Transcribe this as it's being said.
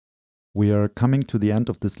We are coming to the end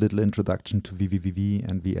of this little introduction to vvvv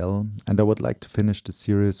and VL, and I would like to finish the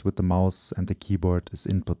series with the mouse and the keyboard as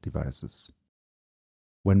input devices.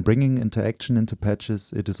 When bringing interaction into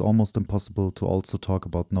patches, it is almost impossible to also talk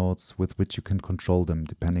about nodes with which you can control them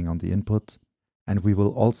depending on the input, and we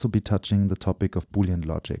will also be touching the topic of Boolean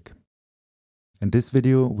logic. In this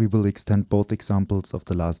video, we will extend both examples of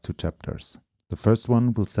the last two chapters. The first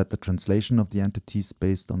one will set the translation of the entities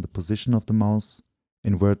based on the position of the mouse,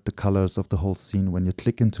 invert the colors of the whole scene when you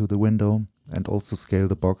click into the window, and also scale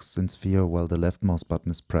the box and sphere while the left mouse button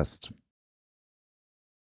is pressed.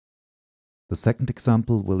 The second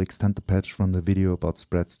example will extend the patch from the video about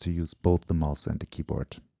spreads to use both the mouse and the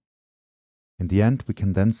keyboard. In the end, we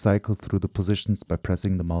can then cycle through the positions by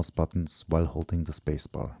pressing the mouse buttons while holding the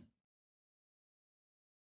spacebar.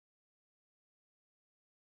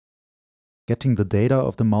 Getting the data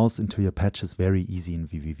of the mouse into your patch is very easy in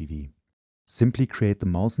vvvv. Simply create the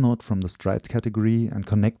mouse node from the stride category and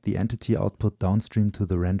connect the entity output downstream to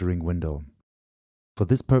the rendering window. For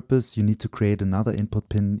this purpose, you need to create another input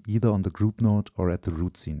pin either on the group node or at the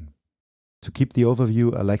root scene. To keep the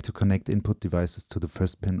overview, I like to connect input devices to the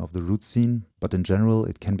first pin of the root scene, but in general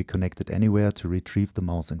it can be connected anywhere to retrieve the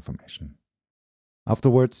mouse information.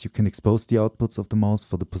 Afterwards, you can expose the outputs of the mouse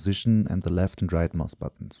for the position and the left and right mouse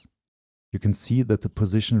buttons. You can see that the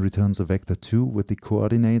position returns a vector 2 with the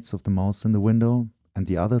coordinates of the mouse in the window, and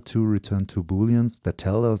the other two return two booleans that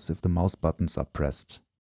tell us if the mouse buttons are pressed.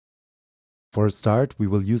 For a start, we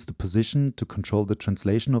will use the position to control the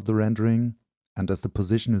translation of the rendering, and as the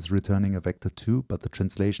position is returning a vector 2 but the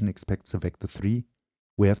translation expects a vector 3,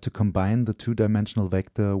 we have to combine the two-dimensional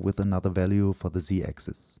vector with another value for the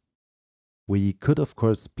z-axis. We could of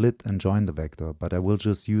course split and join the vector, but I will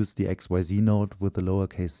just use the XYZ node with the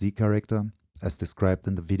lowercase z character, as described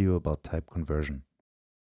in the video about type conversion.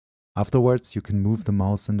 Afterwards, you can move the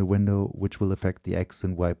mouse in the window, which will affect the x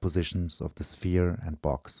and y positions of the sphere and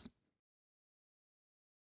box.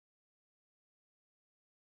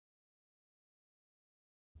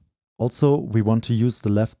 Also, we want to use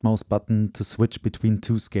the left mouse button to switch between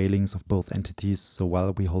two scalings of both entities, so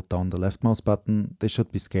while we hold down the left mouse button, they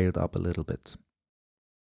should be scaled up a little bit.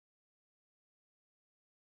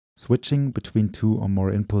 Switching between two or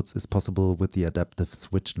more inputs is possible with the adaptive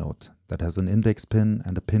switch node that has an index pin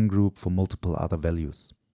and a pin group for multiple other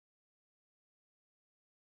values.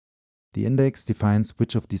 The index defines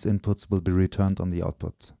which of these inputs will be returned on the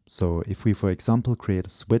output. So if we, for example, create a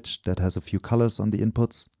switch that has a few colors on the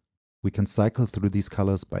inputs, we can cycle through these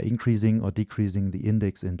colors by increasing or decreasing the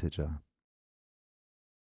index integer.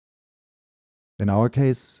 In our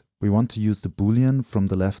case, we want to use the boolean from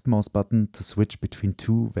the left mouse button to switch between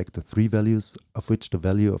two vector 3 values, of which the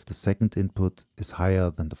value of the second input is higher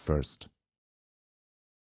than the first.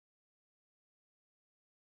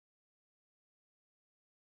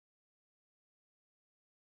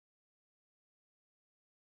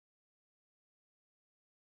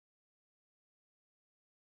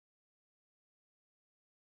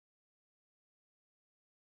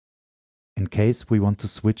 In case we want to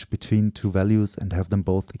switch between two values and have them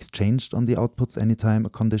both exchanged on the outputs anytime a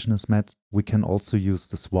condition is met, we can also use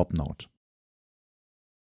the swap node.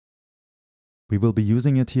 We will be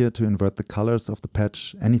using it here to invert the colors of the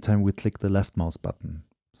patch anytime we click the left mouse button.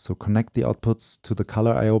 So connect the outputs to the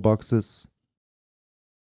color I/O boxes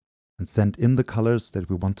and send in the colors that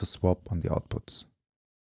we want to swap on the outputs.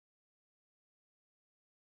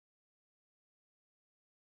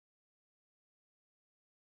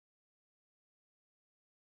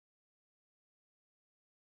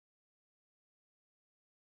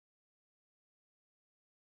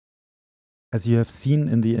 As you have seen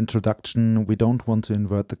in the introduction, we don't want to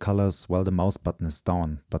invert the colors while the mouse button is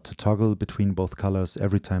down, but to toggle between both colors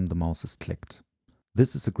every time the mouse is clicked.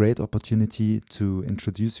 This is a great opportunity to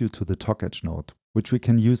introduce you to the TogEdge node, which we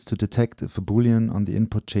can use to detect if a boolean on the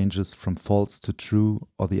input changes from false to true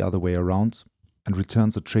or the other way around, and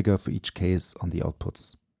returns a trigger for each case on the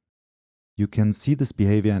outputs. You can see this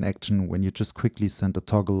behavior in action when you just quickly send a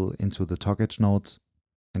toggle into the TogEdge node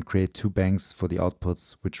and create two bangs for the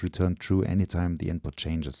outputs which return true anytime the input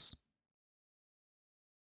changes.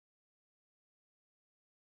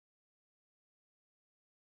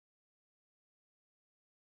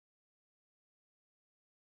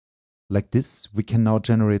 Like this, we can now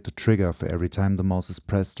generate the trigger for every time the mouse is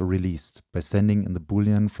pressed or released by sending in the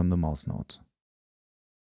boolean from the mouse node.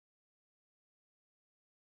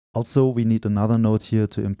 Also, we need another node here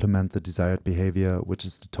to implement the desired behavior, which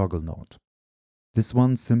is the toggle node. This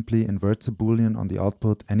one simply inverts a boolean on the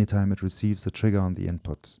output anytime it receives a trigger on the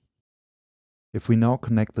input. If we now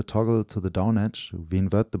connect the toggle to the down edge, we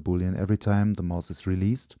invert the boolean every time the mouse is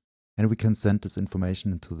released, and we can send this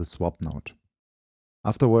information into the swap node.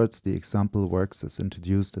 Afterwards, the example works as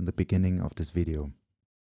introduced in the beginning of this video.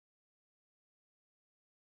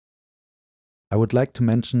 I would like to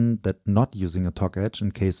mention that not using a talk edge in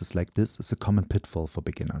cases like this is a common pitfall for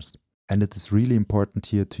beginners, and it is really important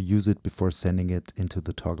here to use it before sending it into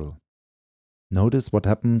the toggle. Notice what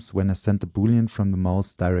happens when I send the Boolean from the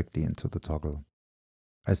mouse directly into the toggle.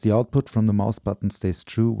 As the output from the mouse button stays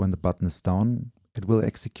true when the button is down, it will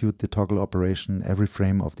execute the toggle operation every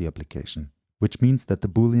frame of the application, which means that the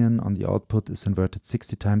Boolean on the output is inverted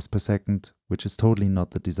 60 times per second, which is totally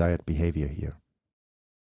not the desired behavior here.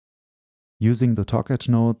 Using the talk edge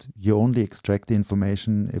node, you only extract the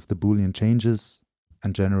information if the Boolean changes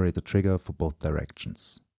and generate a trigger for both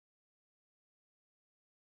directions.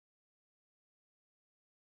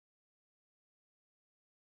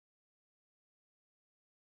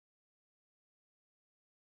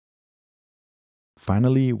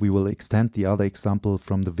 Finally, we will extend the other example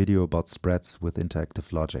from the video about spreads with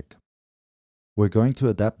interactive logic. We're going to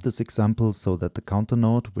adapt this example so that the counter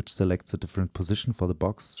node, which selects a different position for the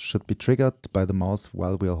box, should be triggered by the mouse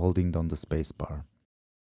while we are holding down the spacebar.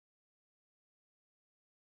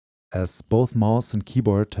 As both mouse and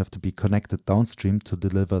keyboard have to be connected downstream to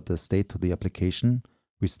deliver the state to the application,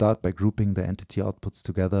 we start by grouping the entity outputs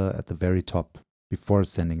together at the very top before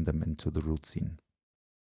sending them into the root scene.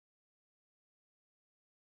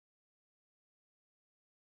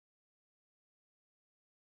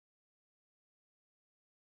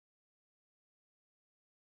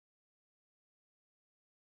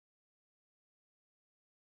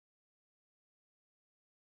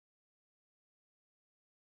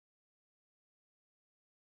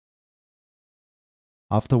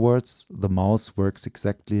 Afterwards, the mouse works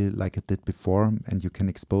exactly like it did before, and you can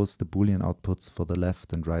expose the Boolean outputs for the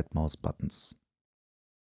left and right mouse buttons.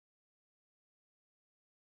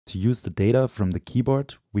 To use the data from the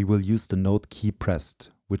keyboard, we will use the node key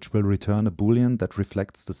pressed, which will return a Boolean that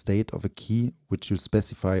reflects the state of a key which you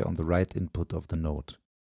specify on the right input of the node.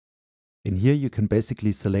 In here you can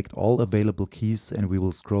basically select all available keys and we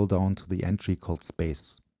will scroll down to the entry called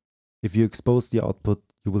space. If you expose the output,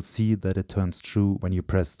 you will see that it turns true when you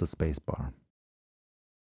press the spacebar.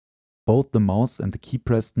 Both the mouse and the key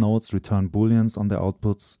pressed nodes return booleans on their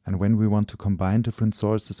outputs, and when we want to combine different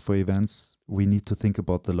sources for events, we need to think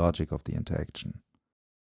about the logic of the interaction.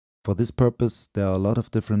 For this purpose, there are a lot of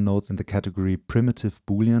different nodes in the category primitive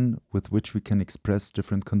boolean with which we can express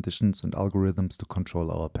different conditions and algorithms to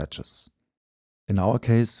control our patches. In our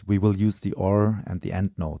case, we will use the OR and the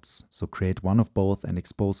AND nodes, so create one of both and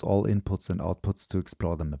expose all inputs and outputs to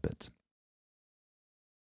explore them a bit.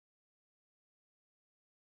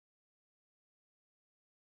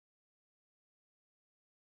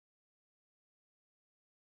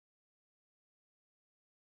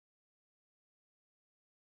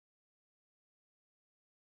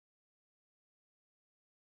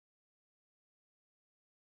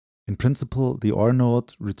 In principle, the OR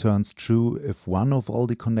node returns true if one of all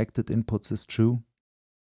the connected inputs is true.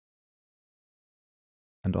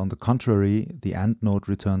 And on the contrary, the AND node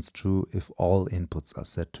returns true if all inputs are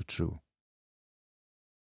set to true.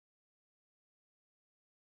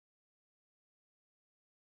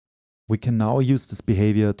 We can now use this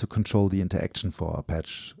behavior to control the interaction for our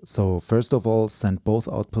patch. So first of all, send both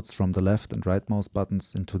outputs from the left and right mouse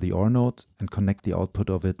buttons into the OR node and connect the output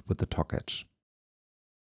of it with the talk edge.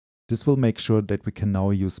 This will make sure that we can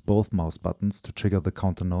now use both mouse buttons to trigger the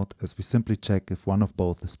counter node, as we simply check if one of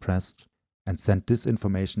both is pressed and send this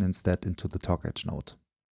information instead into the talk edge node.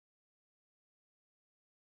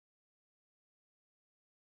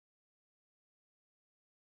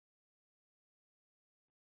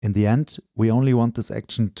 In the end, we only want this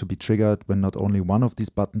action to be triggered when not only one of these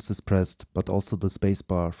buttons is pressed, but also the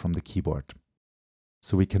spacebar from the keyboard.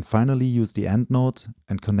 So we can finally use the AND node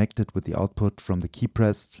and connect it with the output from the key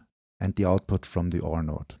pressed and the output from the OR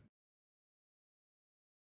node.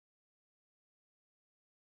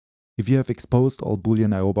 If you have exposed all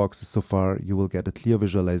Boolean I/O boxes so far, you will get a clear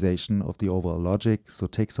visualization of the overall logic, so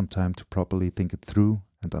take some time to properly think it through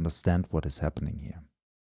and understand what is happening here.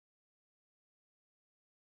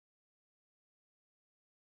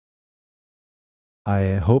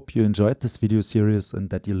 I hope you enjoyed this video series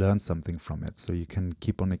and that you learned something from it, so you can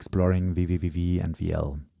keep on exploring vvvv and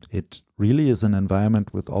VL. It really is an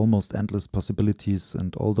environment with almost endless possibilities,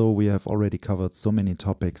 and although we have already covered so many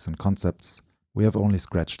topics and concepts, we have only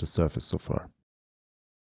scratched the surface so far.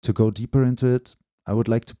 To go deeper into it, I would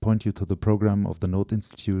like to point you to the program of the Node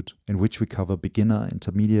Institute, in which we cover beginner,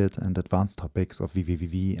 intermediate and advanced topics of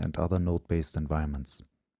vvvv and other node-based environments.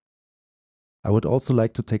 I would also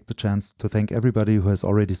like to take the chance to thank everybody who has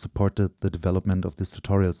already supported the development of this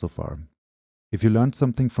tutorial so far. If you learned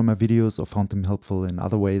something from my videos or found them helpful in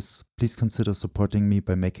other ways, please consider supporting me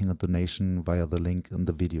by making a donation via the link in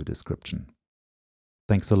the video description.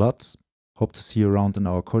 Thanks a lot, hope to see you around in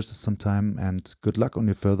our courses sometime, and good luck on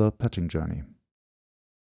your further patching journey.